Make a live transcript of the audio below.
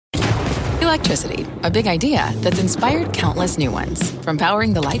Electricity, a big idea that's inspired countless new ones. From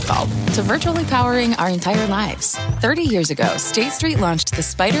powering the light bulb to virtually powering our entire lives. 30 years ago, State Street launched the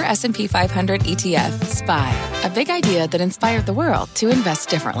Spider S&P 500 ETF, SPY. A big idea that inspired the world to invest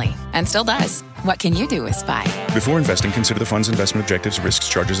differently. And still does. What can you do with SPY? Before investing, consider the fund's investment objectives, risks,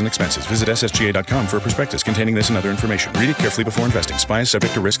 charges, and expenses. Visit ssga.com for a prospectus containing this and other information. Read it carefully before investing. SPY is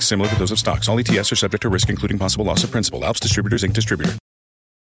subject to risks similar to those of stocks. All ETFs are subject to risk, including possible loss of principal. Alps Distributors, Inc. Distributor.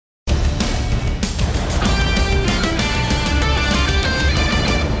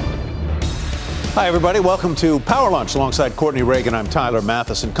 Hi, everybody. Welcome to Power Lunch alongside Courtney Reagan. I'm Tyler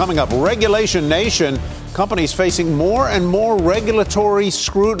Matheson. Coming up, Regulation Nation. Companies facing more and more regulatory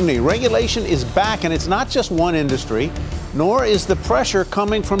scrutiny. Regulation is back, and it's not just one industry, nor is the pressure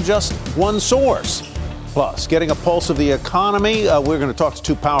coming from just one source. Plus, getting a pulse of the economy, we're going to talk to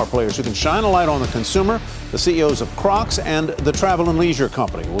two power players who can shine a light on the consumer. The CEOs of Crocs and the Travel and Leisure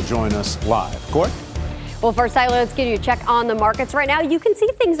Company will join us live. Court? Well, first, Tyler, let's give you a check on the markets. Right now, you can see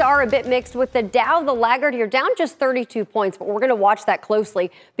things are a bit mixed with the Dow, the laggard here, down just 32 points. But we're going to watch that closely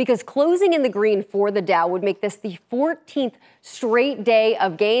because closing in the green for the Dow would make this the 14th straight day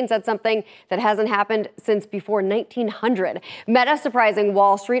of gains. That's something that hasn't happened since before 1900. Meta surprising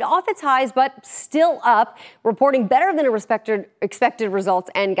Wall Street off its highs, but still up, reporting better than expected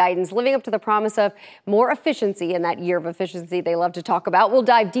results and guidance, living up to the promise of more efficiency in that year of efficiency they love to talk about. We'll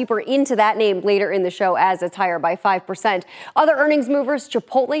dive deeper into that name later in the show as it's higher by 5%. Other earnings movers,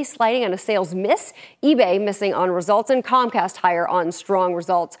 Chipotle sliding on a sales miss, eBay missing on results, and Comcast higher on strong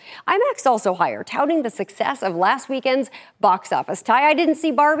results. IMAX also higher, touting the success of last weekend's box office. Ty, I didn't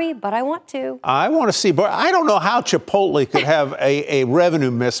see Barbie, but I want to. I want to see Barbie. I don't know how Chipotle could have a revenue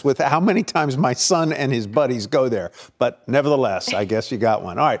miss with how many times my son and his buddies go there. But nevertheless, I guess you got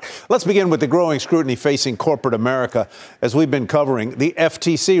one. All right, let's begin with the growing scrutiny facing corporate America. As we've been covering, the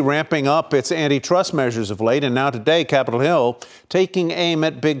FTC ramping up its antitrust measures of late, and now today, Capitol Hill taking aim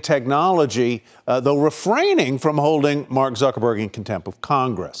at big technology, though refraining from holding Mark Zuckerberg in contempt of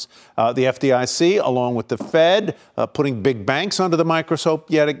Congress. The FDIC, along with the Fed, putting big banks under the microscope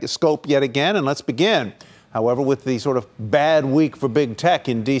yet again. And let's begin, however, with the sort of bad week for big tech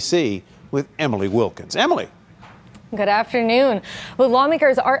in D.C. with Emily Wilkins. Emily. Good afternoon. Well,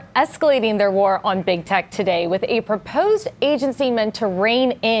 lawmakers are escalating their war on big tech today with a proposed agency meant to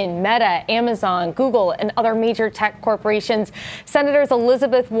rein in Meta, Amazon, Google, and other major tech corporations. Senators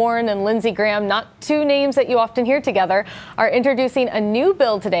Elizabeth Warren and Lindsey Graham, not two names that you often hear together, are introducing a new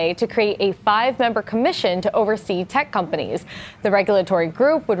bill today to create a 5-member commission to oversee tech companies. The regulatory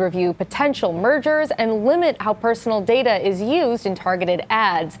group would review potential mergers and limit how personal data is used in targeted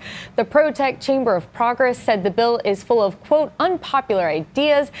ads. The Pro-Tech Chamber of Progress said the bill is full of, quote, unpopular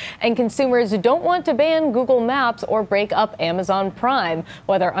ideas, and consumers don't want to ban Google Maps or break up Amazon Prime,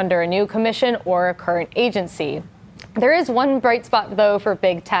 whether under a new commission or a current agency. There is one bright spot, though, for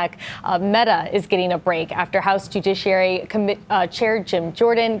big tech. Meta is getting a break after House Judiciary Chair Jim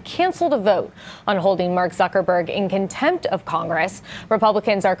Jordan canceled a vote on holding Mark Zuckerberg in contempt of Congress.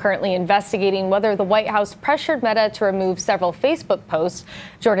 Republicans are currently investigating whether the White House pressured Meta to remove several Facebook posts.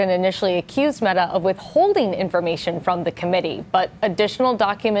 Jordan initially accused Meta of withholding information from the committee, but additional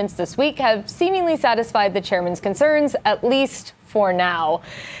documents this week have seemingly satisfied the chairman's concerns, at least for now.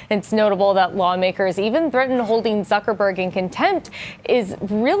 It's notable that lawmakers even threaten holding Zuckerberg in contempt is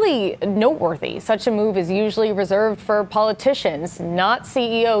really noteworthy. Such a move is usually reserved for politicians, not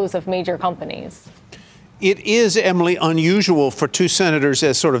CEOs of major companies. It is, Emily, unusual for two senators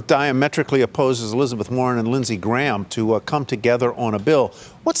as sort of diametrically opposed as Elizabeth Warren and Lindsey Graham to come together on a bill.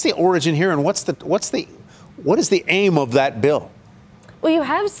 What's the origin here, and what is the aim of that bill? Well, you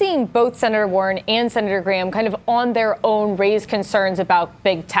have seen both Senator Warren and Senator Graham kind of on their own raise concerns about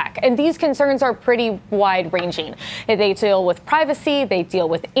big tech. And these concerns are pretty wide ranging. They deal with privacy. They deal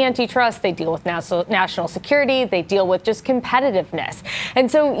with antitrust. They deal with national security. They deal with just competitiveness. And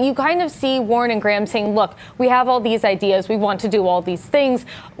so you kind of see Warren and Graham saying, look, we have all these ideas. We want to do all these things.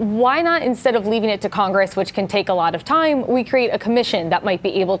 Why not, instead of leaving it to Congress, which can take a lot of time, we create a commission that might be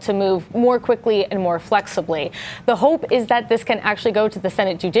able to move more quickly and more flexibly. The hope is that this can actually go to the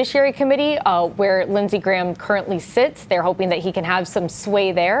Senate Judiciary Committee, where Lindsey Graham currently sits. They're hoping that he can have some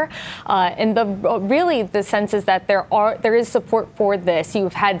sway there. And the sense is that there is support for this.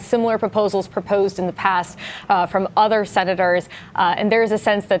 You've had similar proposals proposed in the past from other senators. And there is a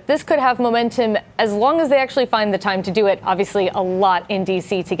sense that this could have momentum as long as they actually find the time to do it. Obviously, a lot in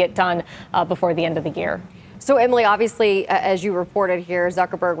D.C. to get done before the end of the year. So, Emily, obviously, as you reported here,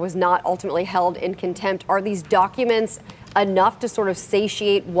 Zuckerberg was not ultimately held in contempt. Are these documents enough to sort of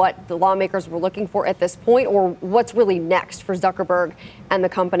satiate what the lawmakers were looking for at this point, or what's really next for Zuckerberg and the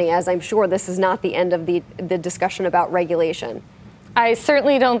company, as I'm sure this is not the end of the discussion about regulation? I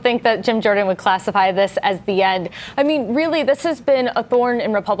certainly don't think that Jim Jordan would classify this as the end. I mean, really, this has been a thorn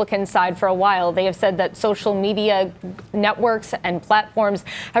in Republicans' side for a while. They have said that social media networks and platforms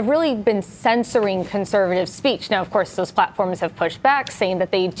have really been censoring conservative speech. Now, of course, those platforms have pushed back, saying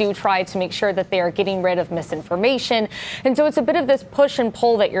that they do try to make sure that they are getting rid of misinformation. And so it's a bit of this push and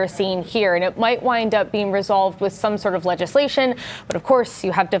pull that you're seeing here, and it might wind up being resolved with some sort of legislation. But of course,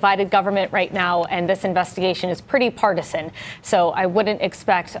 you have divided government right now, and this investigation is pretty partisan. So I wouldn't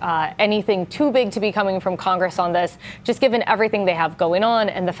expect anything too big to be coming from Congress on this, just given everything they have going on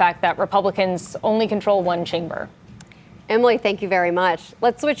and the fact that Republicans only control one chamber. Emily, thank you very much.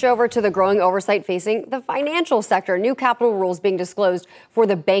 Let's switch over to the growing oversight facing the financial sector. New capital rules being disclosed for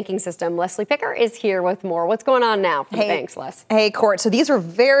the banking system. Leslie Picker is here with more. What's going on now for the banks, Les? Hey, Court. So these are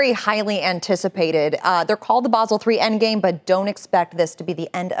very highly anticipated. They're called the Basel III Endgame, but don't expect this to be the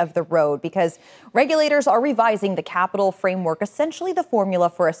end of the road because regulators are revising the capital framework, essentially the formula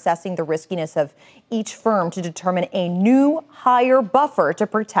for assessing the riskiness of each firm to determine a new higher buffer to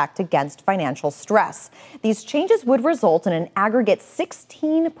protect against financial stress. These changes would result in an aggregate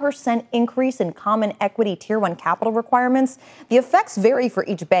 16% increase in common equity Tier 1 capital requirements. The effects vary for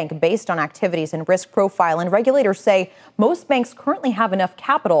each bank based on activities and risk profile, and regulators say most banks currently have enough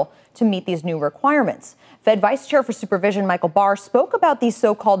capital to meet these new requirements. Fed Vice Chair for Supervision Michael Barr spoke about these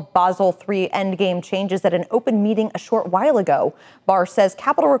so-called Basel III endgame changes at an open meeting a short while ago. Barr says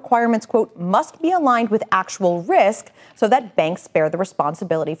capital requirements, quote, must be aligned with actual risk so that banks bear the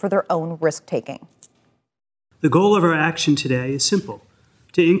responsibility for their own risk-taking. The goal of our action today is simple: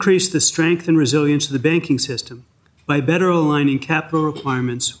 to increase the strength and resilience of the banking system by better aligning capital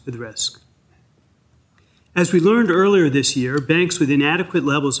requirements with risk. As we learned earlier this year, banks with inadequate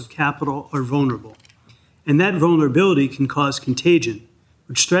levels of capital are vulnerable, and that vulnerability can cause contagion,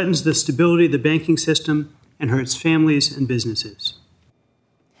 which threatens the stability of the banking system and hurts families and businesses.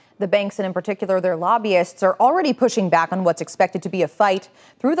 The banks, and in particular their lobbyists, are already pushing back on what's expected to be a fight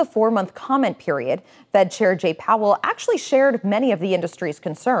through the 4-month comment period. Fed Chair Jay Powell actually shared many of the industry's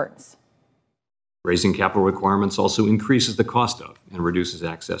concerns. Raising capital requirements also increases the cost of and reduces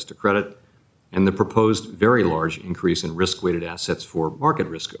access to credit, and the proposed very large increase in risk-weighted assets for market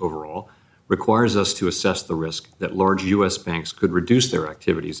risk overall requires us to assess the risk that large U.S. banks could reduce their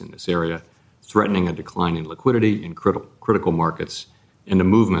activities in this area, threatening a decline in liquidity in critical markets and a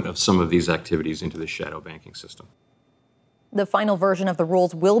movement of some of these activities into the shadow banking system. The final version of the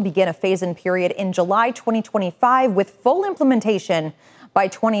rules will begin a phase-in period in July 2025 with full implementation by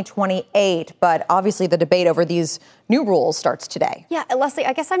 2028. But obviously the debate over these new rules starts today. Yeah, Leslie,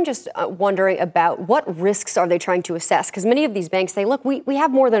 I guess I'm just wondering about what risks are they trying to assess? Because many of these banks say, look, we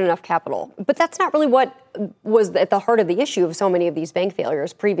have more than enough capital. But that's not really what was at the heart of the issue of so many of these bank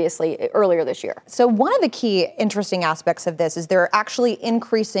failures earlier this year. So one of the key interesting aspects of this is they're actually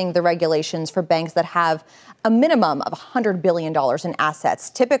increasing the regulations for banks that have a minimum of $100 billion in assets.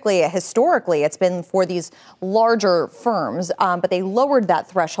 Typically, historically, it's been for these larger firms, but they lowered that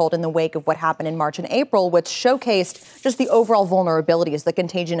threshold in the wake of what happened in March and April, which showcased just the overall vulnerabilities, the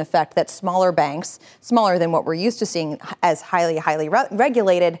contagion effect that smaller banks, smaller than what we're used to seeing as highly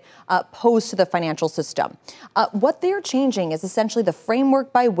regulated, pose to the financial system. What they're changing is essentially the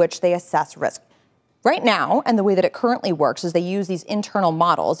framework by which they assess risk. Right now, and the way that it currently works is they use these internal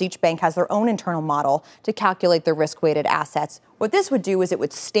models. Each bank has their own internal model to calculate their risk-weighted assets. What this would do is it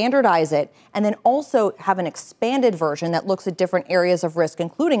would standardize it and then also have an expanded version that looks at different areas of risk,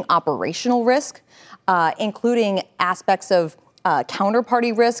 including operational risk, including aspects of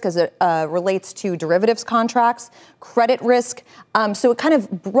counterparty risk as it relates to derivatives contracts, credit risk. So it kind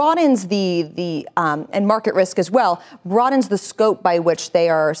of broadens and market risk as well, broadens the scope by which they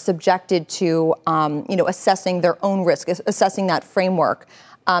are subjected to, assessing their own risk, assessing that framework.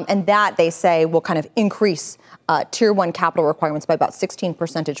 And that, they say, will kind of increase Tier 1 capital requirements by about 16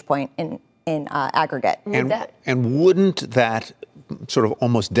 percentage point in aggregate. And wouldn't that sort of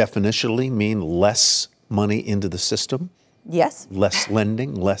almost definitionally mean less money into the system? Yes. Less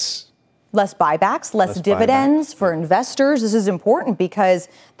lending, less buybacks, less dividends for investors. This is important because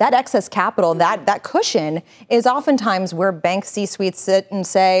that excess capital, that cushion is oftentimes where bank C-suites sit and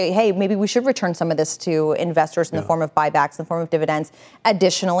say, hey, maybe we should return some of this to investors in the form of buybacks, in the form of dividends.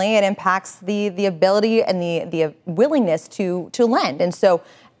 Additionally, it impacts the ability and the willingness to lend. And so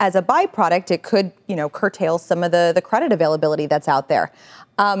as a byproduct, it could, curtail some of the credit availability that's out there.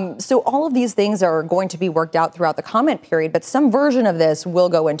 So all of these things are going to be worked out throughout the comment period, but some version of this will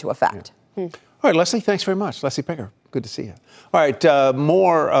go into effect. Yeah. All right, Leslie, thanks very much. Leslie Picker. Good to see you. All right,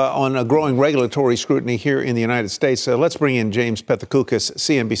 more on a growing regulatory scrutiny here in the United States. Let's bring in James Pethokoukis,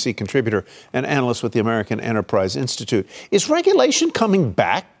 CNBC contributor and analyst with the American Enterprise Institute. Is regulation coming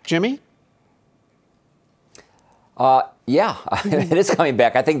back, Jimmy? Yeah, it is coming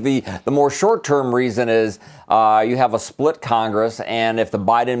back. I think the more short-term reason is you have a split Congress, and if the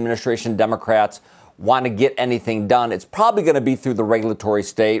Biden administration Democrats want to get anything done, it's probably going to be through the regulatory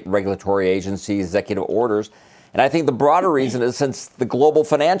state, regulatory agencies, executive orders. And I think the broader reason is since the global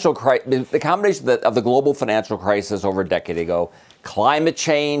financial crisis, the combination of the global financial crisis over a decade ago, climate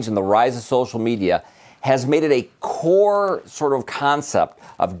change and the rise of social media has made it a core sort of concept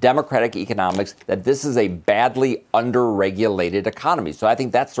of democratic economics that this is a badly under-regulated economy. So I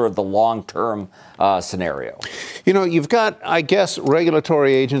think that's sort of the long-term scenario. You know, you've got, I guess,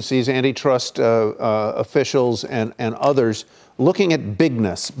 regulatory agencies, antitrust officials and others looking at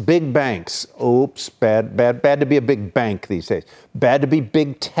bigness, big banks. Oops, bad to be a big bank these days. Bad to be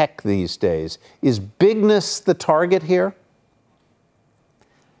big tech these days. Is bigness the target here?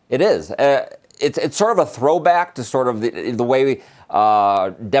 It is. It's sort of a throwback to sort of the way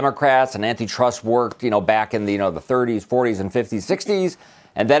Democrats and antitrust worked, back in the 30s, 40s, and 50s, 60s.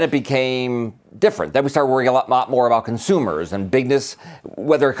 And then it became different. Then we started worrying a lot more about consumers and bigness.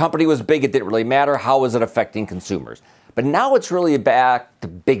 Whether a company was big, it didn't really matter. How was it affecting consumers? But now it's really back to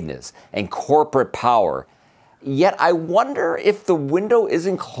bigness and corporate power. Yet I wonder if the window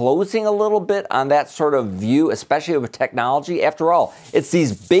isn't closing a little bit on that sort of view, especially with technology. After all, it's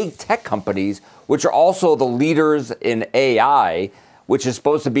these big tech companies, which are also the leaders in AI, which is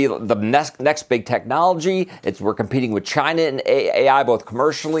supposed to be the next big technology. We're competing with China in AI, both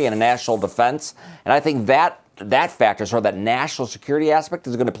commercially and in national defense. And I think that factor, sort of that national security aspect,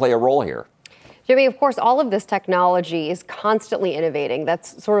 is going to play a role here. Jimmy, of course, all of this technology is constantly innovating.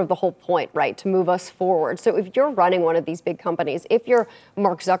 That's sort of the whole point, right, to move us forward. So if you're running one of these big companies, if you're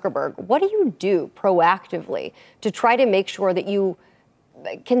Mark Zuckerberg, what do you do proactively to try to make sure that you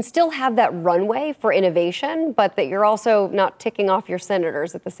can still have that runway for innovation, but that you're also not ticking off your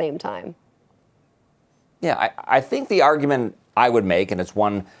senators at the same time? Yeah, I think the argument I would make, and it's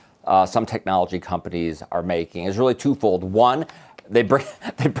one some technology companies are making, is really twofold. One, they bring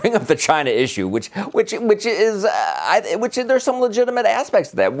up the China issue, which is there's some legitimate aspects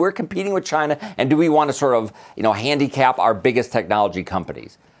to that. We're competing with China, and do we want to sort of handicap our biggest technology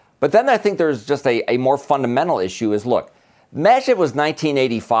companies? But then I think there's just a more fundamental issue. Is look, imagine it was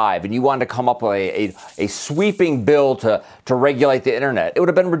 1985, and you wanted to come up with a sweeping bill to regulate the internet. It would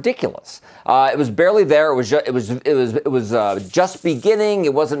have been ridiculous. It was barely there. It was just beginning.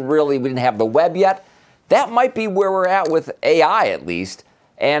 It wasn't really. We didn't have the web yet. That might be where we're at with AI, at least.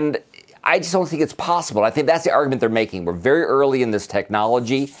 And I just don't think it's possible. I think that's the argument they're making. We're very early in this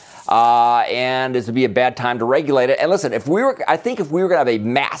technology, and this would be a bad time to regulate it. And listen, if we were going to have a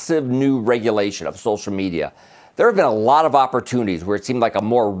massive new regulation of social media, there have been a lot of opportunities where it seemed like a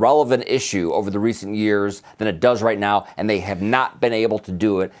more relevant issue over the recent years than it does right now, and they have not been able to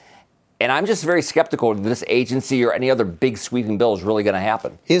do it. And I'm just very skeptical that this agency or any other big sweeping bill is really going to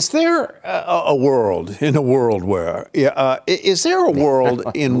happen. Is there a world where is there a world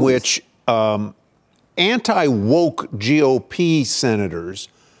in which anti-woke GOP senators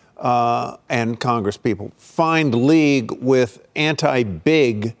and congresspeople find league with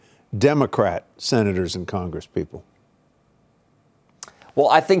anti-big Democrat senators and congresspeople? Well,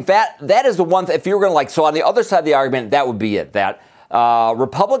 I think that is the one. If you were going to so on the other side of the argument, that would be it. That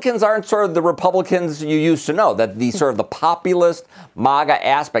Republicans aren't sort of the Republicans you used to know, that the sort of the populist MAGA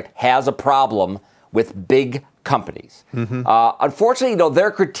aspect has a problem with big companies. Mm-hmm. Unfortunately, their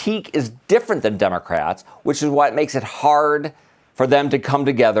critique is different than Democrats, which is why it makes it hard for them to come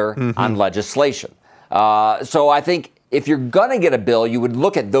together on legislation. So I think if you're going to get a bill, you would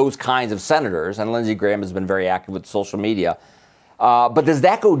look at those kinds of senators, and Lindsey Graham has been very active with social media. But does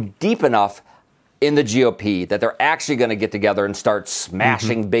that go deep enough in the GOP that they're actually going to get together and start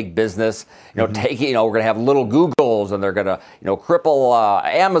smashing big business, taking, we're going to have little Googles, and they're going to, cripple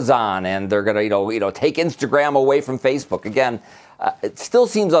Amazon, and they're going to, take Instagram away from Facebook. Again, it still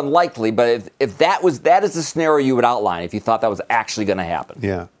seems unlikely, but if that is the scenario you would outline, if you thought that was actually going to happen.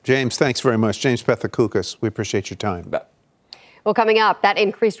 Yeah. James, thanks very much. James Pethokoukis, we appreciate your time. Well, coming up, that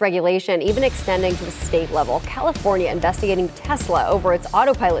increased regulation, even extending to the state level. California investigating Tesla over its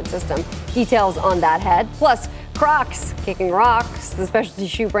autopilot system. Details on that head. Plus, Crocs kicking rocks. The specialty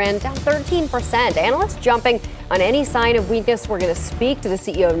shoe brand down 13%. Analysts jumping on any sign of weakness. We're going to speak to the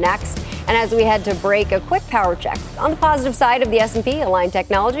CEO next. And as we head to break, a quick power check. On the positive side of the S&P, Align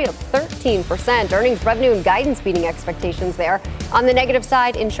Technology up 13%. Earnings, revenue, and guidance beating expectations there. On the negative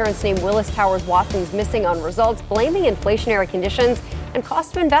side, insurance name Willis Towers Watson's missing on results, blaming inflationary conditions and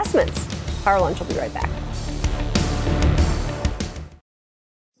cost of investments. Power Lunch will be right back.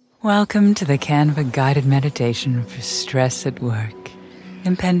 Welcome to the Canva guided meditation for stress at work.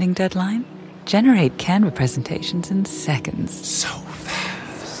 Impending deadline? Generate Canva presentations in seconds. So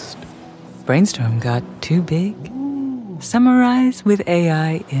fast. Brainstorm got too big? Ooh. Summarize with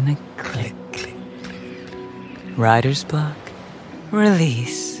AI in a click. Writer's block?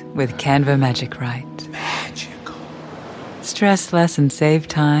 Release with Canva Magic Write. Magical. Stress less and save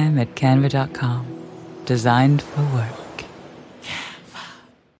time at canva.com. Designed for work.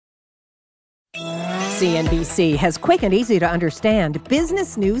 CNBC has quick and easy to understand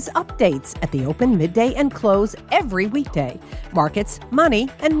business news updates at the open, midday, and close every weekday. Markets, money,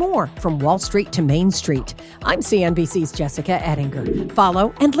 and more from Wall Street to Main Street. I'm CNBC's Jessica Ettinger.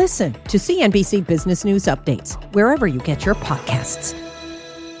 Follow and listen to CNBC Business News Updates wherever you get your podcasts.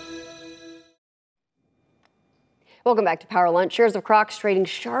 Welcome back to Power Lunch. Shares of Crocs trading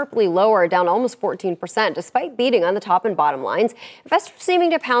sharply lower, down almost 14%, despite beating on the top and bottom lines. Investors seeming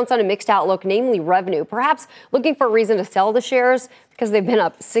to pounce on a mixed outlook, namely revenue, perhaps looking for a reason to sell the shares because they've been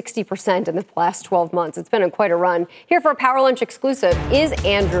up 60% in the last 12 months. It's been quite a run. Here for a Power Lunch exclusive is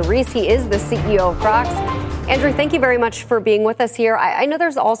Andrew Reese. He is the CEO of Crocs. Andrew, thank you very much for being with us here. I know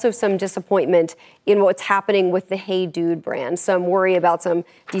there's also some disappointment in what's happening with the Hey Dude brand. Some worry about some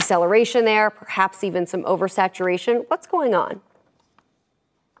deceleration there, perhaps even some oversaturation. What's going on?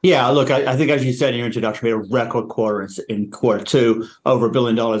 Yeah, look, I think as you said in your introduction, we had a record quarter in quarter two, over $1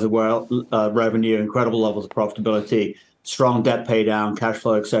 billion of revenue, incredible levels of profitability, strong debt pay down, cash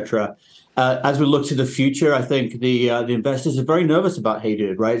flow, et cetera. As we look to the future, I think the investors are very nervous about Hey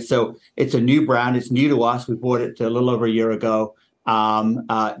Dude, right? So it's a new brand. It's new to us. We bought it a little over a year ago. And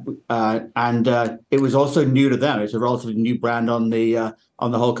it was also new to them. It's a relatively new brand on the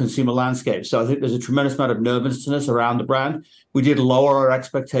whole consumer landscape. So I think there's a tremendous amount of nervousness around the brand. We did lower our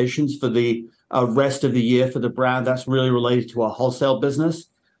expectations for the rest of the year for the brand. That's really related to our wholesale business.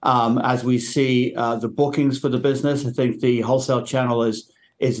 As we see the bookings for the business, I think the wholesale channel is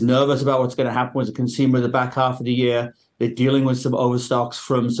nervous about what's going to happen with the consumer in the back half of the year. They're dealing with some overstocks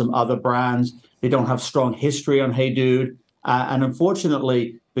from some other brands. They don't have strong history on Hey Dude. And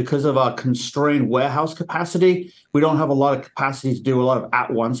unfortunately, because of our constrained warehouse capacity, we don't have a lot of capacity to do a lot of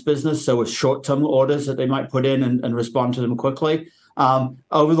at-once business. So with short-term orders that they might put in and respond to them quickly.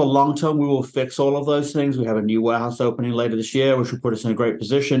 Over the long term, we will fix all of those things. We have a new warehouse opening later this year, which will put us in a great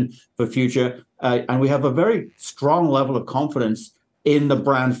position for future. And we have a very strong level of confidence in the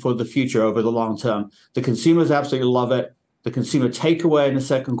brand for the future over the long term. The consumers absolutely love it. The consumer takeaway in the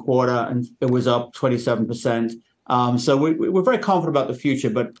second quarter, and it was up 27%. So we're very confident about the future,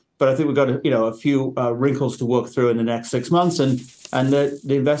 but I think we've got a few wrinkles to work through in the next 6 months, and the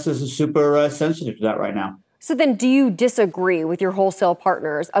investors are super sensitive to that right now. So then do you disagree with your wholesale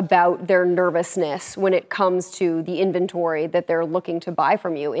partners about their nervousness when it comes to the inventory that they're looking to buy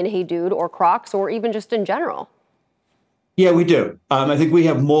from you in Hey Dude or Crocs or even just in general? Yeah, we do. I think we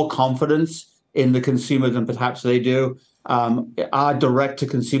have more confidence in the consumer than perhaps they do. Our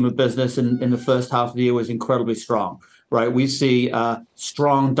direct-to-consumer business in the first half of the year was incredibly strong, right? We see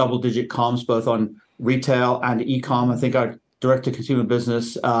strong double-digit comps both on retail and e-com. I think our direct-to-consumer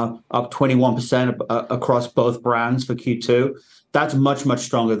business up 21% across both brands for Q2. That's much, much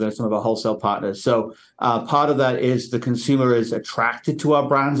stronger than some of our wholesale partners. So part of that is the consumer is attracted to our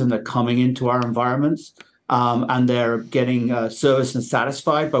brands and they're coming into our environments and they're getting serviced and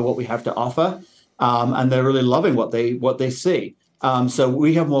satisfied by what we have to offer. And they're really loving what they see. So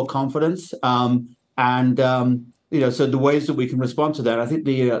we have more confidence. So the ways that we can respond to that, I think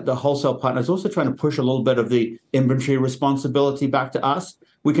the wholesale partner is also trying to push a little bit of the inventory responsibility back to us.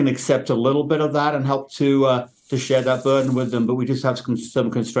 We can accept a little bit of that and help to share that burden with them, but we just have some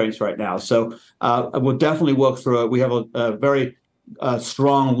constraints right now. So we'll definitely work through it. We have a very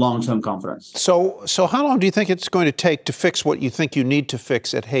strong long-term confidence. So how long do you think it's going to take to fix what you think you need to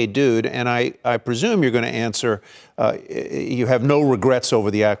fix at Hey Dude? And I presume you're going to answer, you have no regrets over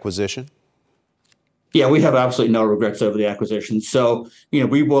the acquisition? Yeah, we have absolutely no regrets over the acquisition. So,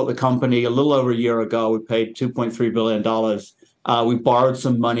 we bought the company a little over a year ago. We paid $2.3 billion. We borrowed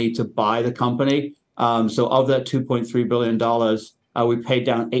some money to buy the company. So of that $2.3 billion, we paid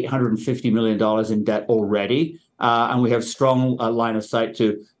down $850 million in debt already. And we have strong line of sight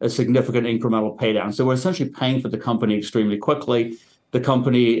to a significant incremental pay down. So we're essentially paying for the company extremely quickly. The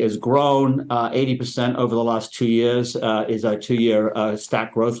company has grown 80% over the last 2 years, is our 2-year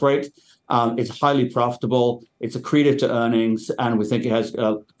stack growth rate. It's highly profitable. It's accretive to earnings, and we think it has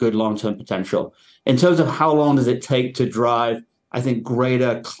good long-term potential. In terms of how long does it take to drive, I think,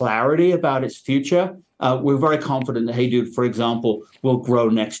 greater clarity about its future, we're very confident that Hey Dude, for example, will grow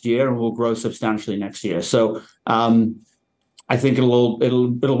next year and will grow substantially next year. So I think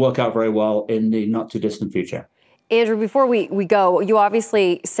it'll work out very well in the not too distant future. Andrew, before we go, you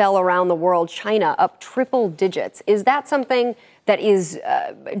obviously sell around the world. China up triple digits. Is that something that is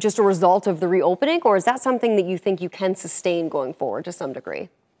just a result of the reopening, or is that something that you think you can sustain going forward to some degree?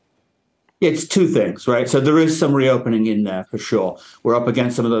 It's two things, right? So there is some reopening in there for sure. We're up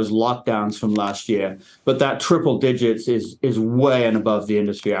against some of those lockdowns from last year, but that triple digits is way and above the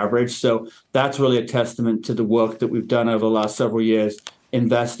industry average. So that's really a testament to the work that we've done over the last several years,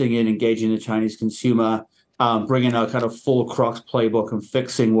 investing in engaging the Chinese consumer, bringing a kind of full Crocs playbook and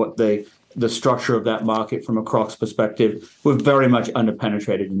fixing what the structure of that market from a Crocs perspective. We're very much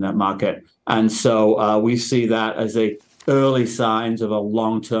underpenetrated in that market. And so we see that as a early signs of a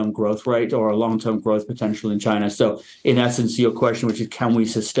long-term growth rate or a long-term growth potential in China. So in essence, your question, which is can we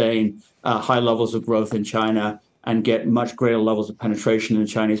sustain high levels of growth in China and get much greater levels of penetration in the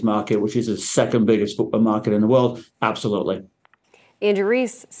Chinese market, which is the second biggest footwear market in the world? Absolutely. Andrew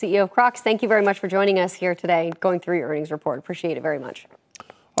Rees, CEO of Crocs, thank you very much for joining us here today, going through your earnings report. Appreciate it very much.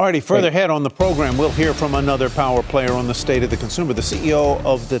 All righty, further ahead on the program, we'll hear from another power player on the state of the consumer, the CEO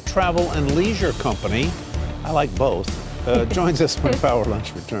of the Travel and Leisure Company. I like both. Joins us when Power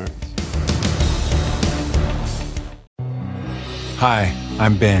Lunch returns. Hi,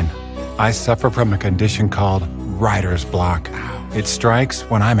 I'm Ben. I suffer from a condition called writer's block. It strikes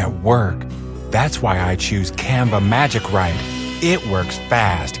when I'm at work. That's why I choose Canva Magic Write. It works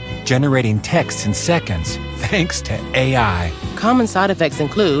fast, generating texts in seconds, thanks to AI. Common side effects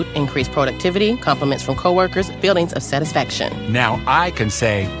include increased productivity, compliments from coworkers, feelings of satisfaction. Now I can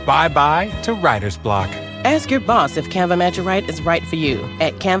say bye-bye to writer's block. Ask your boss if Canva Magic Write is right for you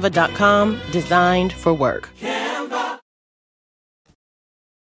at canva.com, designed for work. Canva.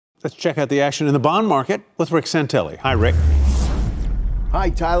 Let's check out the action in the bond market with Rick Santelli. Hi, Rick.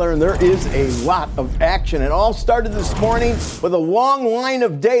 Hi, Tyler, and there is a lot of action. It all started this morning with a long line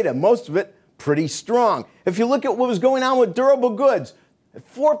of data, most of it pretty strong. If you look at what was going on with durable goods, at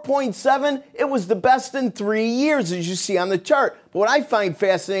 4.7, it was the best in 3 years, as you see on the chart. But what I find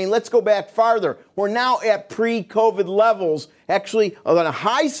fascinating, let's go back farther. We're now at pre-COVID levels, actually on the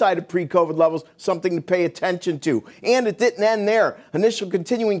high side of pre-COVID levels, something to pay attention to. And it didn't end there. Initial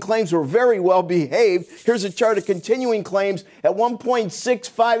continuing claims were very well behaved. Here's a chart of continuing claims at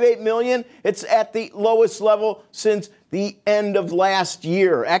 1.658 million. It's at the lowest level since the end of last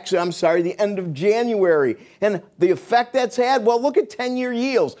year. Actually, I'm sorry, the end of January. And the effect that's had, well, look at 10-year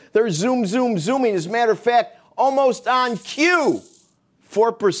yields. They're zooming. As a matter of fact, almost on cue.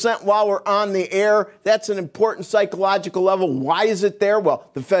 4% while we're on the air. That's an important psychological level. Why is it there? Well,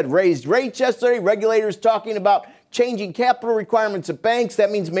 the Fed raised rates yesterday. Regulators talking about changing capital requirements at banks.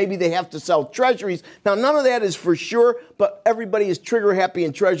 That means maybe they have to sell treasuries. Now, none of that is for sure, but everybody is trigger happy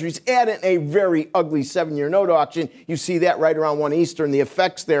in treasuries and in a very ugly 7-year note auction. You see that right around 1 Eastern, the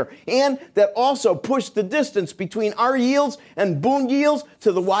effects there. And that also pushed the distance between our yields and bond yields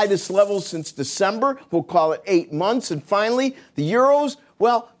to the widest levels since December. We'll call it 8 months. And finally, the euros.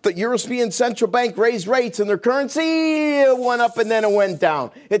 Well, the European Central Bank raised rates and their currency went up and then it went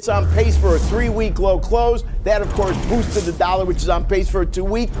down. It's on pace for a 3-week low close. That, of course, boosted the dollar, which is on pace for a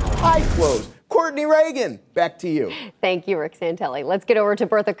 2-week high close. Courtney Reagan, back to you. Thank you, Rick Santelli. Let's get over to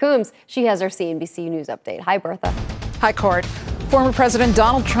Bertha Coombs. She has our CNBC News update. Hi, Bertha. Hi, Court. Former President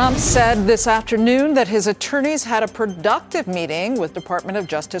Donald Trump said this afternoon that his attorneys had a productive meeting with Department of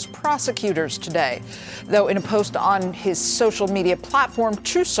Justice prosecutors today. Though in a post on his social media platform,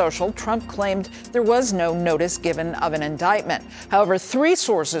 Truth Social, Trump claimed there was no notice given of an indictment. However, 3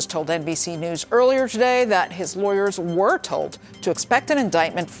 sources told NBC News earlier today that his lawyers were told to expect an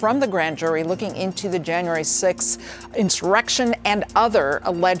indictment from the grand jury looking into the January 6th insurrection and other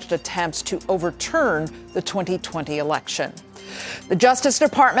alleged attempts to overturn the 2020 election. The Justice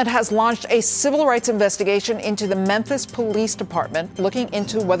Department has launched a civil rights investigation into the Memphis Police Department, looking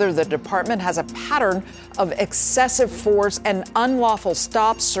into whether the department has a pattern of excessive force and unlawful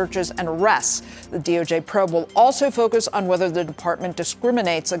stops, searches, and arrests. The DOJ probe will also focus on whether the department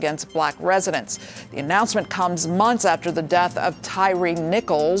discriminates against black residents. The announcement comes months after the death of Tyree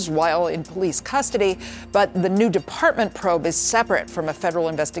Nichols while in police custody, but the new department probe is separate from a federal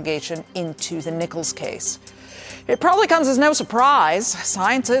investigation into the Nichols case. It probably comes as no surprise.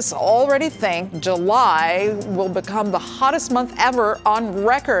 Scientists already think July will become the hottest month ever on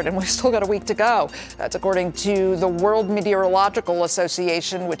record, and we've still got a week to go. That's according to the World Meteorological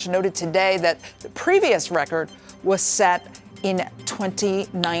Association, which noted today that the previous record was set in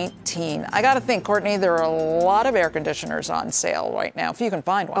 2019. I got to think, Courtney, there are a lot of air conditioners on sale right now, if you can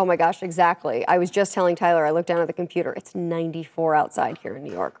find one. Oh my gosh, exactly. I was just telling Tyler, I looked down at the computer. It's 94 outside here in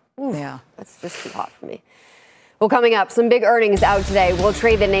New York. Oof, yeah. That's just too hot for me. Well, coming up, some big earnings out today. We'll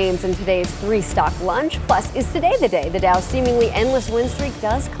trade the names in today's three-stock lunch. Plus, is today the day the Dow's seemingly endless win streak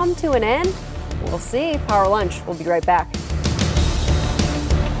does come to an end? We'll see. Power Lunch. We'll be right back.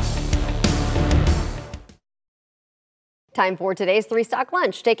 Time for today's three-stock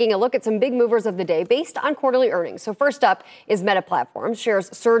lunch, taking a look at some big movers of the day based on quarterly earnings. So first up is Meta Platforms, shares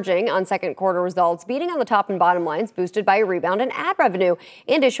surging on second quarter results, beating on the top and bottom lines, boosted by a rebound in ad revenue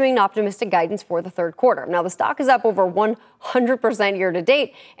and issuing an optimistic guidance for the third quarter. Now, the stock is up over 100% year to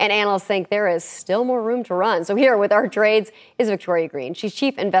date, and analysts think there is still more room to run. So here with our trades is Victoria Green. She's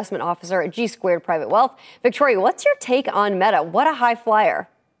Chief Investment Officer at G Squared Private Wealth. Victoria, what's your take on Meta? What a high flyer.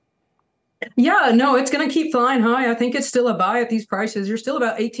 Yeah, no, it's going to keep flying high. I think it's still a buy at these prices. You're still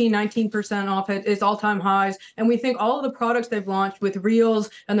about 19% off its all-time highs. And we think all of the products they've launched with Reels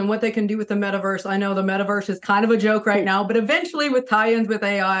and then what they can do with the metaverse. I know the metaverse is kind of a joke right now, but eventually with tie-ins with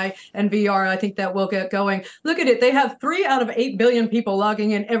AI and VR, I think that will get going. Look at it. They have 3 out of 8 billion people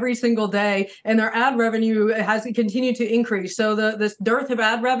logging in every single day, and their ad revenue has continued to increase. So this dearth of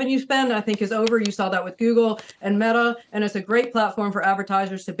ad revenue spend, I think, is over. You saw that with Google and Meta, and it's a great platform for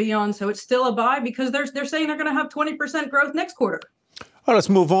advertisers to be on. So it's still a buy because they're saying they're going to have 20% growth next quarter. All right, let's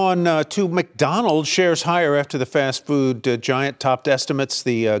move on to McDonald's. Shares higher after the fast food giant topped estimates.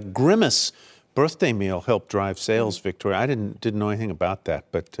 The Grimace birthday meal helped drive sales, Victoria. I didn't know anything about that,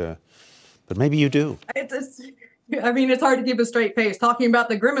 but maybe you do. It's hard to keep a straight face talking about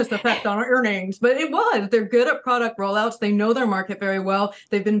the Grimace effect on earnings, but it was. They're good at product rollouts. They know their market very well.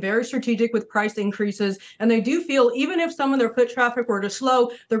 They've been very strategic with price increases, and they do feel even if some of their foot traffic were to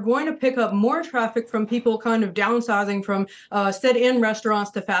slow, they're going to pick up more traffic from people kind of downsizing from sit-in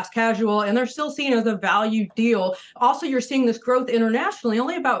restaurants to fast casual, and they're still seen as a value deal. Also, you're seeing this growth internationally.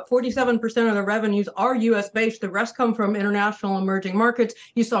 Only about 47% of the revenues are U.S.-based. The rest come from international emerging markets.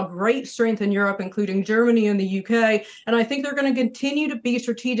 You saw great strength in Europe, including Germany and the U.K., and I think they're going to continue to be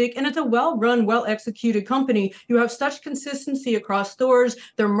strategic. And it's a well-run, well-executed company. You have such consistency across stores.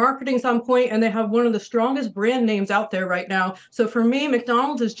 Their marketing's on point, and they have one of the strongest brand names out there right now. So for me,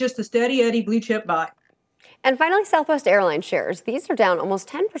 McDonald's is just a steady Eddie blue chip buy. And finally, Southwest Airlines shares. These are down almost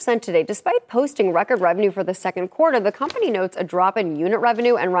 10% today. Despite posting record revenue for the second quarter, the company notes a drop in unit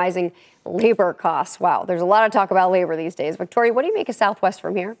revenue and rising labor costs. Wow, there's a lot of talk about labor these days. Victoria, what do you make of Southwest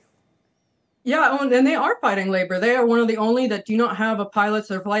from here? Yeah, and they are fighting labor. They are one of the only that do not have a pilot's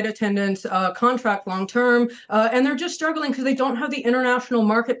or flight attendant's contract long term. And they're just struggling because they don't have the international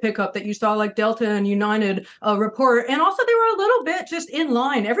market pickup that you saw like Delta and United report. And also they were a little bit just in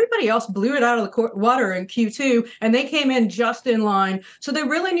line. Everybody else blew it out of the water in Q2, and they came in just in line. So they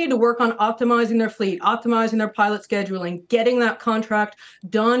really need to work on optimizing their fleet, optimizing their pilot scheduling, getting that contract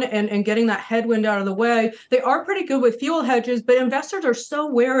done and getting that headwind out of the way. They are pretty good with fuel hedges, but investors are so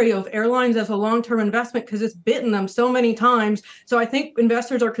wary of airlines as a long-term investment because it's bitten them so many times. So I think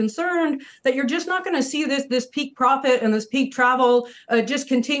investors are concerned that you're just not going to see this peak profit and this peak travel just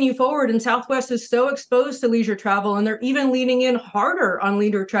continue forward. And Southwest is so exposed to leisure travel, and they're even leaning in harder on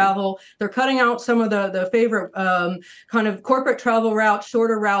leisure travel. They're cutting out some of the favorite kind of corporate travel routes,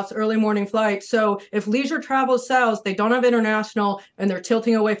 shorter routes, early morning flights. So if leisure travel sells, they don't have international, and they're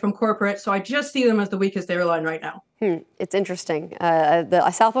tilting away from corporate. So I just see them as the weakest airline right now. It's interesting.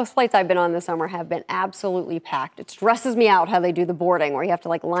 The Southwest flights I've been on this summer have been absolutely packed. It stresses me out how they do the boarding, where you have to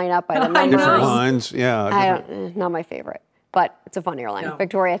line up by the numbers. Different lines, yeah. Not my favorite, but it's a fun airline. No.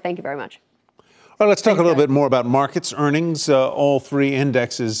 Victoria, thank you very much. Well, let's talk a little bit more about markets. Earnings, all three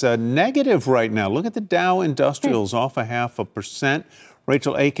indexes negative right now. Look at the Dow Industrials off 0.5%.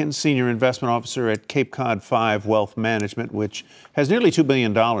 Rachel Aiken, Senior Investment Officer at Cape Cod 5 Wealth Management, which has nearly $2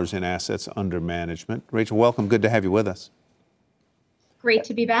 billion in assets under management. Rachel, welcome. Good to have you with us. Great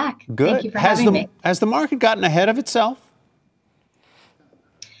to be back. Good. Thank you for having me. Has the market gotten ahead of itself?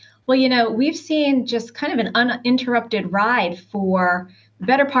 Well, we've seen just kind of an uninterrupted ride for the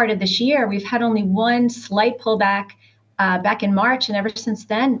better part of this year. We've had only one slight pullback back in March. And ever since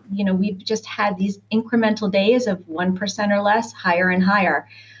then, we've just had these incremental days of 1% or less, higher and higher.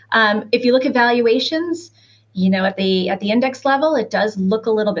 If you look at valuations, at the index level, it does look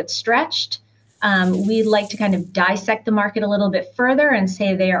a little bit stretched. We like to kind of dissect the market a little bit further and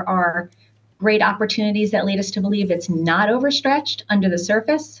say there are great opportunities that lead us to believe it's not overstretched under the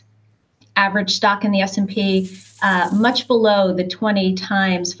surface. Average stock in the S&P much below the 20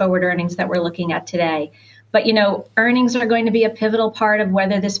 times forward earnings that we're looking at today. But, earnings are going to be a pivotal part of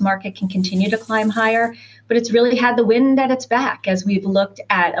whether this market can continue to climb higher. But it's really had the wind at its back as we've looked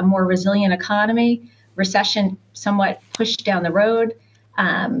at a more resilient economy, recession somewhat pushed down the road.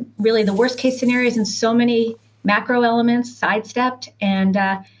 Really, the worst case scenarios in so many macro elements sidestepped, and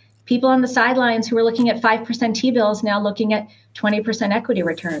people on the sidelines who were looking at 5% T-bills now looking at 20% equity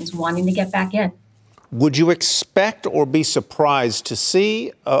returns, wanting to get back in. Would you expect or be surprised to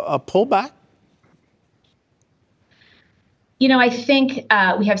see a pullback? I think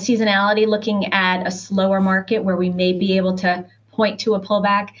we have seasonality looking at a slower market where we may be able to point to a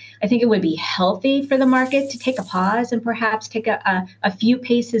pullback. I think it would be healthy for the market to take a pause and perhaps take a few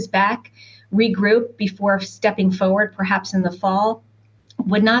paces back, regroup before stepping forward, perhaps in the fall.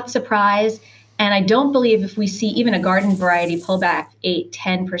 Would not surprise. And I don't believe if we see even a garden variety pullback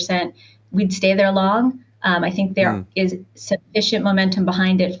 8-10%, we'd stay there long. I think there is sufficient momentum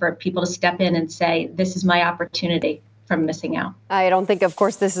behind it for people to step in and say, this is my opportunity from missing out. I don't think, of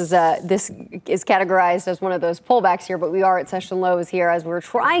course, this is categorized as one of those pullbacks here, but we are at session lows here as we're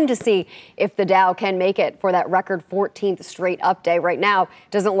trying to see if the Dow can make it for that record 14th straight up day. Right now,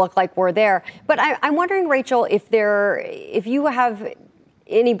 doesn't look like we're there. But I'm wondering, Rachel, if you have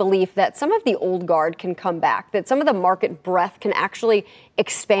any belief that some of the old guard can come back, that some of the market breadth can actually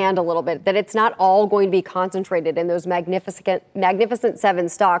expand a little bit, that it's not all going to be concentrated in those magnificent 7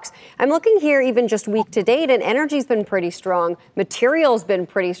 stocks. I'm looking here even just week to date, and energy's been pretty strong. Material's been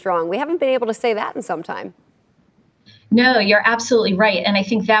pretty strong. We haven't been able to say that in some time. No, you're absolutely right. And I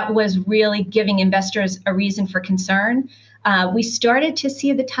think that was really giving investors a reason for concern. We started to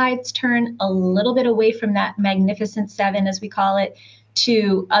see the tides turn a little bit away from that magnificent 7, as we call it,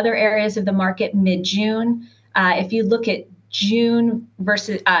 to other areas of the market mid-June. If you look at June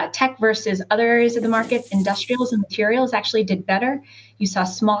versus tech versus other areas of the market, industrials and materials actually did better. You saw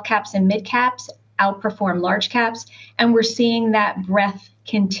small caps and mid caps outperform large caps, and we're seeing that breadth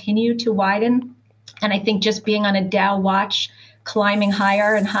continue to widen. And I think just being on a Dow watch, climbing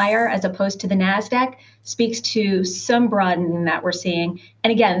higher and higher as opposed to the NASDAQ speaks to some broadening that we're seeing.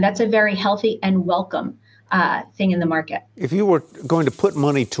 And again, that's a very healthy and welcome thing in the market. If you were going to put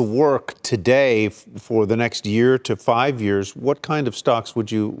money to work today for the next year to 5 years, what kind of stocks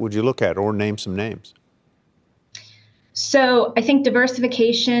would you look at, or name some names? So I think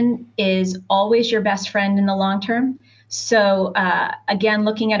diversification is always your best friend in the long term. So again,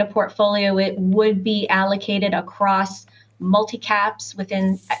 looking at a portfolio, it would be allocated across multi-caps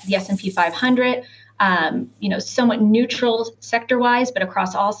within the S&P 500, somewhat neutral sector-wise, but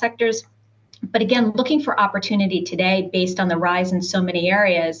across all sectors. But again, looking for opportunity today based on the rise in so many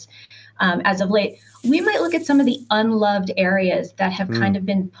areas as of late, we might look at some of the unloved areas that have kind of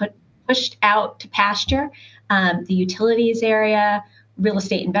been pushed out to pasture. The utilities area, real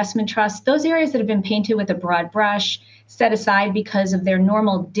estate investment trusts, those areas that have been painted with a broad brush, set aside because of their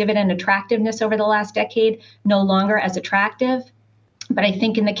normal dividend attractiveness over the last decade, no longer as attractive. But I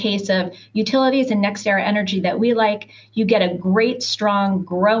think in the case of utilities and next era energy that we like, you get a great, strong,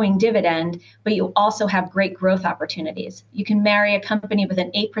 growing dividend, but you also have great growth opportunities. You can marry a company with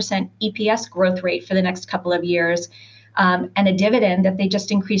an 8% EPS growth rate for the next couple of years and a dividend that they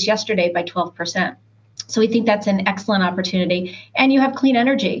just increased yesterday by 12%. So we think that's an excellent opportunity. And you have clean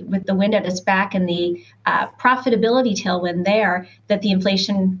energy with the wind at its back and the profitability tailwind there that the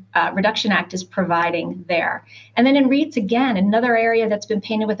Inflation Reduction Act is providing there. And then in REITs, again, another area that's been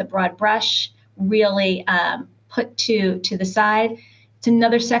painted with a broad brush, really put to the side. It's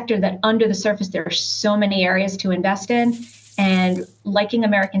another sector that under the surface, there are so many areas to invest in. And liking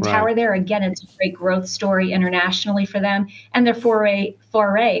American Tower there, again, it's a great growth story internationally for them. And their foray,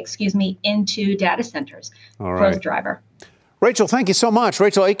 into data centers. Growth driver. Rachel, thank you so much.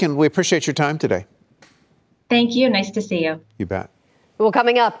 Rachel Aiken, we appreciate your time today. Thank you. Nice to see you. You bet. Well,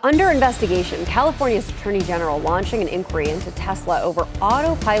 coming up, under investigation, California's Attorney General launching an inquiry into Tesla over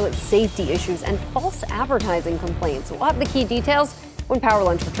autopilot safety issues and false advertising complaints. We'll have the key details when Power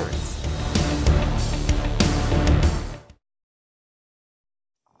Lunch returns.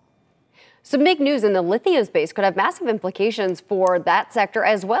 Some big news in the lithium space could have massive implications for that sector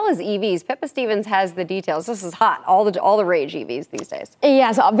as well as EVs. Pippa Stevens has the details. This is hot, all the rage EVs these days.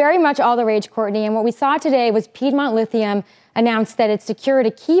 Yes, very much all the rage, Courtney. And what we saw today was Piedmont Lithium announced that it secured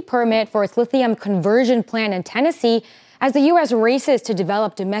a key permit for its lithium conversion plant in Tennessee as the U.S. races to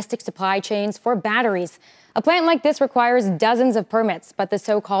develop domestic supply chains for batteries. A plant like this requires dozens of permits, but the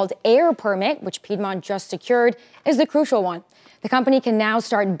so-called air permit, which Piedmont just secured, is the crucial one. The company can now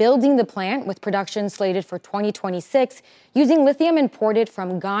start building the plant with production slated for 2026 using lithium imported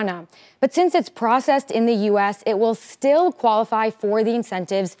from Ghana. But since it's processed in the U.S., it will still qualify for the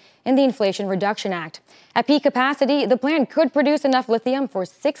incentives in the Inflation Reduction Act. At peak capacity, the plant could produce enough lithium for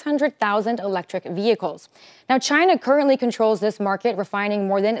 600,000 electric vehicles. Now, China currently controls this market, refining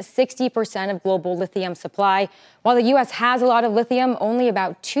more than 60% of global lithium supply. While the U.S. has a lot of lithium, only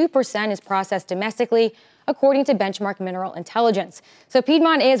about 2% is processed domestically, according to Benchmark Mineral Intelligence. So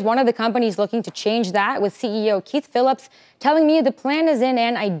Piedmont is one of the companies looking to change that, with CEO Keith Phillips telling me the plan is in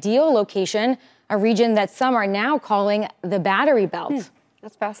an ideal location, a region that some are now calling the Battery Belt.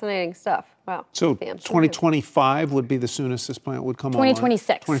 That's fascinating stuff. Wow. So 2025 would be the soonest this plant would come on?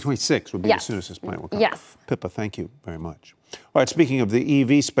 2026. 2026 would be the soonest this plant would come on. Yes. Pippa, thank you very much. All right, speaking of the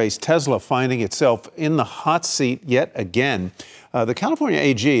EV space, Tesla finding itself in the hot seat yet again. The California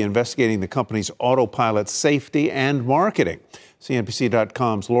AG investigating the company's autopilot safety and marketing.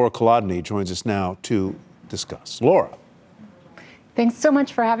 CNBC.com's Laura Kolodny joins us now to discuss. Laura. Thanks so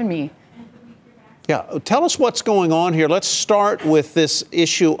much for having me. Yeah, tell us what's going on here. Let's start with this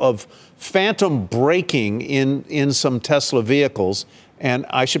issue of phantom braking in some Tesla vehicles. And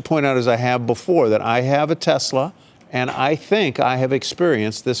I should point out, as I have before, that I have a Tesla, and I think I have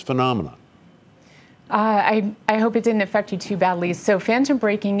experienced this phenomenon. I hope it didn't affect you too badly. So phantom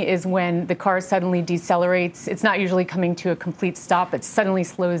braking is when the car suddenly decelerates. It's not usually coming to a complete stop, but suddenly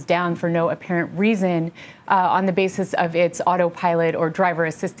slows down for no apparent reason on the basis of its autopilot or driver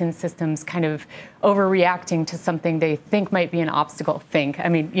assistance systems kind of overreacting to something they think might be an obstacle.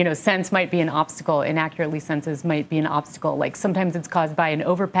 Sense might be an obstacle. Inaccurately senses might be an obstacle. Like sometimes it's caused by an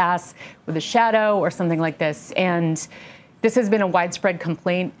overpass with a shadow or something like this. And this has been a widespread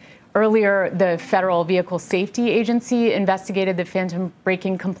complaint. Earlier, the Federal Vehicle Safety Agency investigated the phantom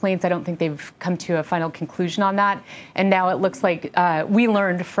braking complaints. I don't think they've come to a final conclusion on that. And now it looks like we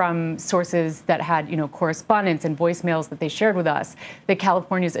learned from sources that had, correspondence and voicemails that they shared with us that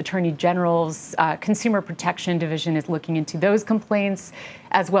California's Attorney General's Consumer Protection Division is looking into those complaints,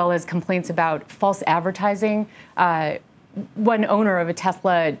 as well as complaints about false advertising. One owner of a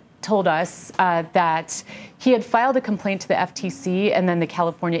Tesla told us that he had filed a complaint to the FTC, and then the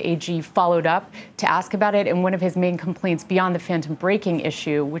California AG followed up to ask about it. And one of his main complaints beyond the phantom braking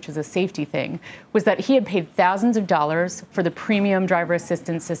issue, which is a safety thing, was that he had paid thousands of dollars for the premium driver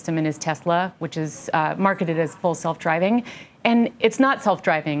assistance system in his Tesla, which is marketed as full self-driving. And it's not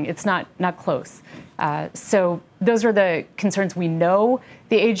self-driving. It's not close. So those are the concerns we know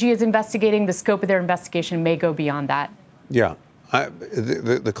the AG is investigating. The scope of their investigation may go beyond that. Yeah.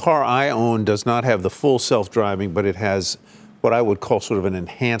 The car I own does not have the full self-driving, but it has what I would call sort of an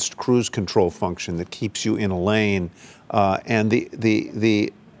enhanced cruise control function that keeps you in a lane. And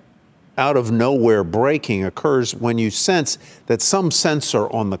the out-of-nowhere braking occurs when you sense that some sensor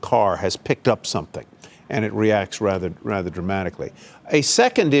on the car has picked up something, and it reacts rather dramatically. A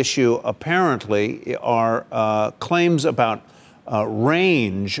second issue, apparently, are claims about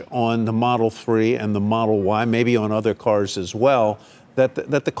range on the Model 3 and the Model Y, maybe on other cars as well, that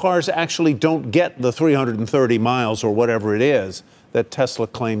the cars actually don't get the 330 miles or whatever it is that Tesla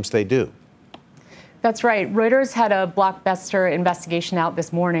claims they do. That's right. Reuters had a blockbuster investigation out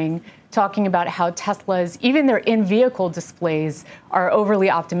this morning talking about how Teslas, even their in-vehicle displays, are overly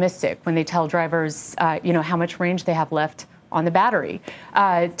optimistic when they tell drivers, how much range they have left on the battery.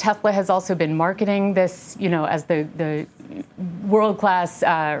 Tesla has also been marketing this, as the world-class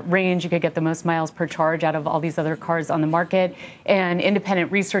range. You could get the most miles per charge out of all these other cars on the market. And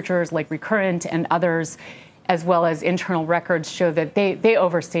independent researchers like Recurrent and others, as well as internal records, show that they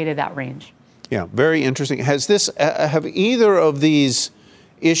overstated that range. Yeah, very interesting. Have either of these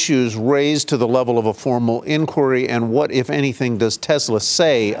issues raised to the level of a formal inquiry? And what, if anything, does Tesla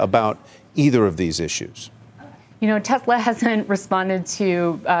say about either of these issues? Tesla hasn't responded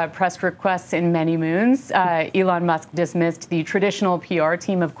to press requests in many moons. Elon Musk dismissed the traditional PR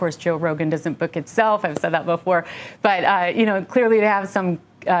team. Of course, Joe Rogan doesn't book itself. I've said that before. But, clearly they have some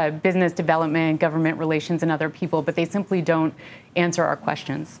business development, government relations, and other people, but they simply don't answer our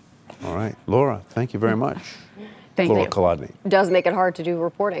questions. All right. Laura, thank you very much. Thank you. Laura Kolodny. It does make it hard to do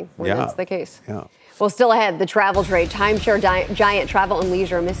reporting when that's the case. Yeah. Well, still ahead, the travel trade. Timeshare giant Travel +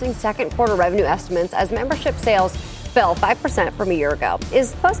 Leisure missing second quarter revenue estimates as membership sales fell 5% from a year ago.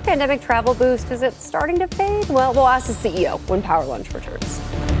 Is post-pandemic travel boost, is it starting to fade? Well, we'll ask the CEO when Power Lunch returns.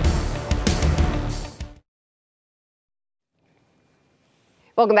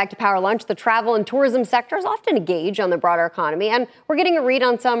 Welcome back to Power Lunch. The travel and tourism sector is often a gauge on the broader economy, and we're getting a read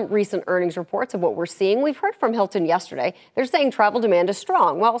on some recent earnings reports of what we're seeing. We've heard from Hilton yesterday. They're saying travel demand is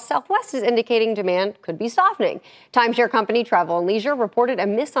strong, while Southwest is indicating demand could be softening. Timeshare company Travel and Leisure reported a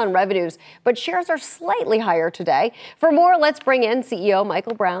miss on revenues, but shares are slightly higher today. For more, let's bring in CEO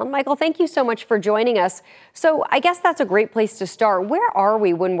Michael Brown. Michael, thank you so much for joining us. So I guess that's a great place to start. Where are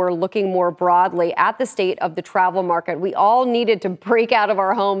we when we're looking more broadly at the state of the travel market? We all needed to break out of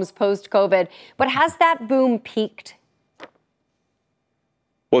our homes post-COVID, but has that boom peaked?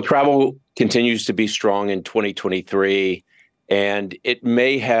 Well, travel continues to be strong in 2023, and it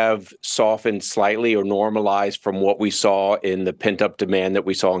may have softened slightly or normalized from what we saw in the pent-up demand that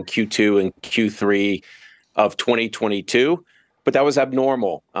we saw in Q2 and Q3 of 2022, but that was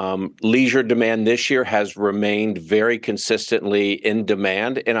abnormal. Leisure demand this year has remained very consistently in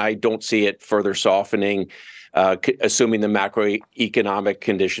demand, and I don't see it further softening, assuming the macroeconomic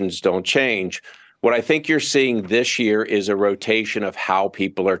conditions don't change. What I think you're seeing this year is a rotation of how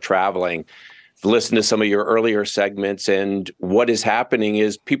people are traveling. Listen to some of your earlier segments, and what is happening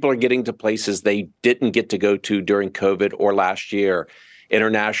is people are getting to places they didn't get to go to during COVID or last year.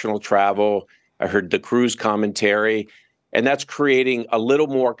 International travel, I heard the cruise commentary, and that's creating a little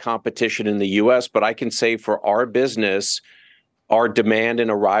more competition in the U.S., but I can say for our business, our demand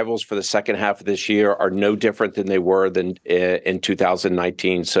and arrivals for the second half of this year are no different than they were in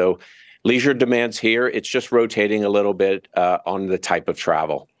 2019. So leisure demand's here. It's just rotating a little bit on the type of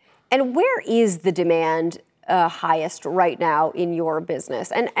travel. And where is the demand highest right now in your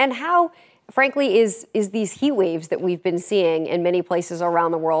business? And how, frankly, is these heat waves that we've been seeing in many places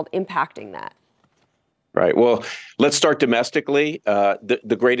around the world impacting that? Right. Well, let's start domestically.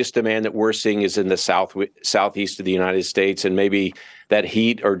 The greatest demand that we're seeing is in the southeast of the United States, and maybe that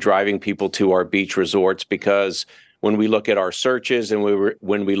heat are driving people to our beach resorts, because when we look at our searches and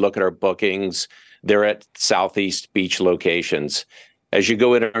when we look at our bookings, they're at southeast beach locations. As you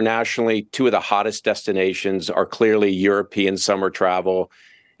go internationally, two of the hottest destinations are clearly European summer travel,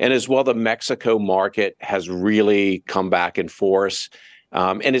 and as well the Mexico market has really come back in force,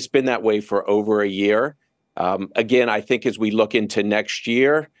 and it's been that way for over a year. Again, I think as we look into next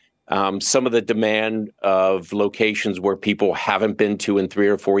year, some of the demand of locations where people haven't been to in 3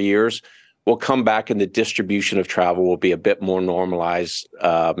 or 4 years will come back, and the distribution of travel will be a bit more normalized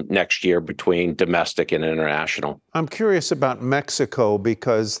next year between domestic and international. I'm curious about Mexico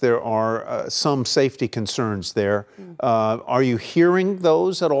because there are some safety concerns there. Are you hearing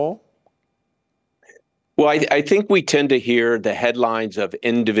those at all? Well, I think we tend to hear the headlines of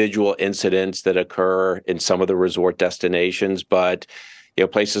individual incidents that occur in some of the resort destinations, but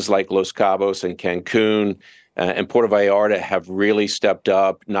places like Los Cabos and Cancun and Puerto Vallarta have really stepped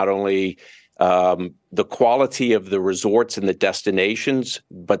up not only the quality of the resorts and the destinations,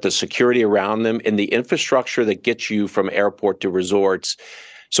 but the security around them and the infrastructure that gets you from airport to resorts.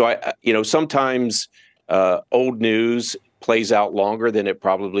 So, sometimes old news plays out longer than it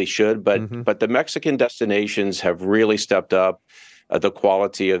probably should, but the Mexican destinations have really stepped up the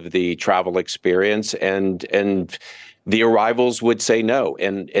quality of the travel experience, and the arrivals would say no.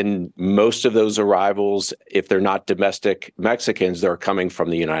 And most of those arrivals, if they're not domestic Mexicans, they're coming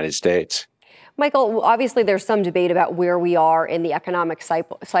from the United States. Michael, obviously there's some debate about where we are in the economic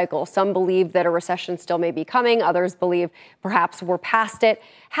cycle. Some believe that a recession still may be coming. Others believe perhaps we're past it.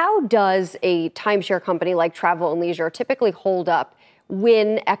 How does a timeshare company like Travel and Leisure typically hold up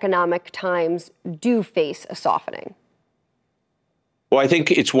when economic times do face a softening? Well, I think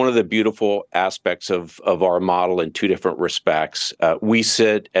it's one of the beautiful aspects of our model in two different respects. We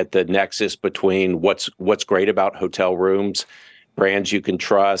sit at the nexus between what's great about hotel rooms, brands you can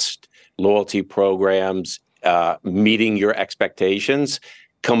trust, loyalty programs, meeting your expectations,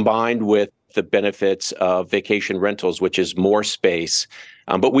 combined with the benefits of vacation rentals, which is more space.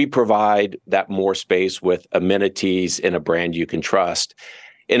 But we provide that more space with amenities in a brand you can trust.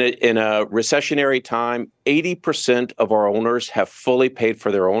 In a recessionary time, 80% of our owners have fully paid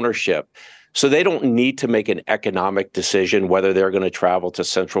for their ownership. So they don't need to make an economic decision whether they're going to travel to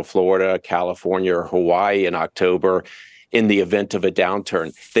Central Florida, California, or Hawaii in October in the event of a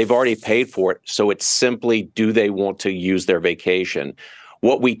downturn. They've already paid for it. So it's simply, do they want to use their vacation?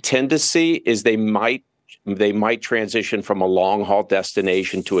 What we tend to see is they might transition from a long haul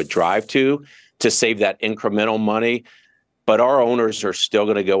destination to a drive-to save that incremental money. But our owners are still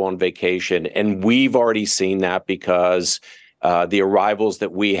going to go on vacation. And we've already seen that because the arrivals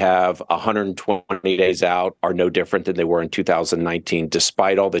that we have 120 days out are no different than they were in 2019,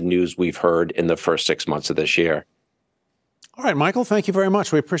 despite all the news we've heard in the first 6 months of this year. All right, Michael, thank you very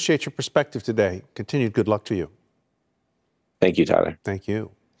much. We appreciate your perspective today. Continued good luck to you. Thank you, Tyler. Thank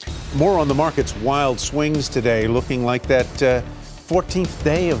you. More on the market's wild swings today, looking like that 14th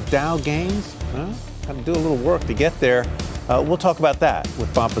day of Dow gains. Got to do a little work to get there. We'll talk about that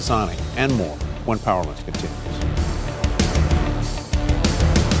with Bob Pisani and more when Power Lunch continues.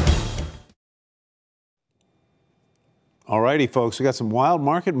 All righty, folks, we got some wild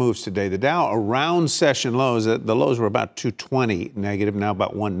market moves today. The Dow around session lows. The lows were about 220 negative, now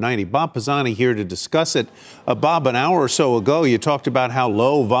about 190. Bob Pisani here to discuss it. Bob, an hour or so ago, you talked about how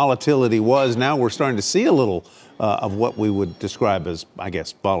low volatility was. Now we're starting to see a little of what we would describe as, I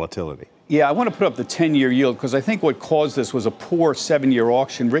guess, volatility. Yeah, I want to put up the 10-year yield because I think what caused this was a poor 7-year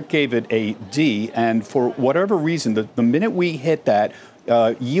auction. Rick gave it a D, and for whatever reason, the minute we hit that,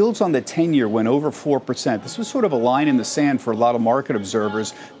 yields on the 10-year went over 4%. This was sort of a line in the sand for a lot of market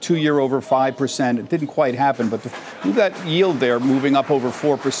observers. 2-year over 5%. It didn't quite happen, but we got yield there moving up over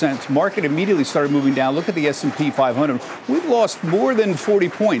 4%. Market immediately started moving down. Look at the S&P 500. We've lost more than 40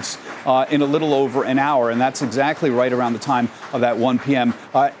 points in a little over an hour, and that's exactly right around the time of that 1 p.m.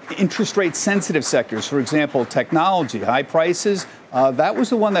 Interest rate sensitive sectors, for example, technology, high prices. That was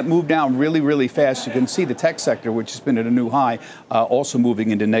the one that moved down really, really fast. You can see the tech sector, which has been at a new high, also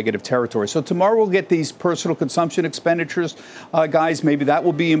moving into negative territory. So tomorrow we'll get these personal consumption expenditures, guys. Maybe that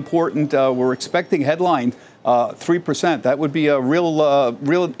will be important. We're expecting headline 3%. That would be a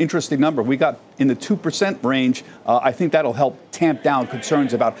real interesting number. We got in the 2% range. I think that'll help tamp down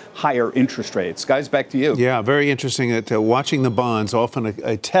concerns about higher interest rates. Guys, back to you. Yeah, very interesting that watching the bonds, often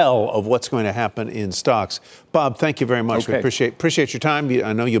a tell of what's going to happen in stocks. Bob, thank you very much. Okay. We appreciate your time.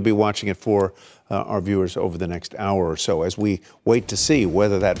 I know you'll be watching it for our viewers over the next hour or so as we wait to see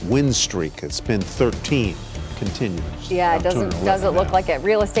whether that win streak that's been 13 continues. Yeah, it doesn't look like it.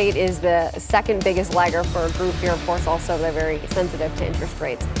 Real estate is the second biggest lagger for a group here. Of course, also they're very sensitive to interest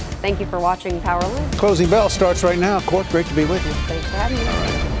rates. Thank you for watching Power Lunch. Closing bell starts right now. Court, great to be with you. Thanks for having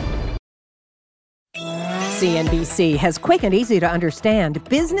me. CNBC has quick and easy to understand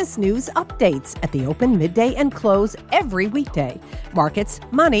business news updates at the open, midday, and close every weekday. Markets,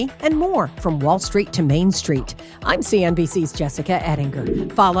 money, and more from Wall Street to Main Street. I'm CNBC's Jessica Ettinger.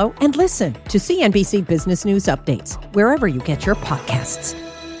 Follow and listen to CNBC Business News Updates wherever you get your podcasts.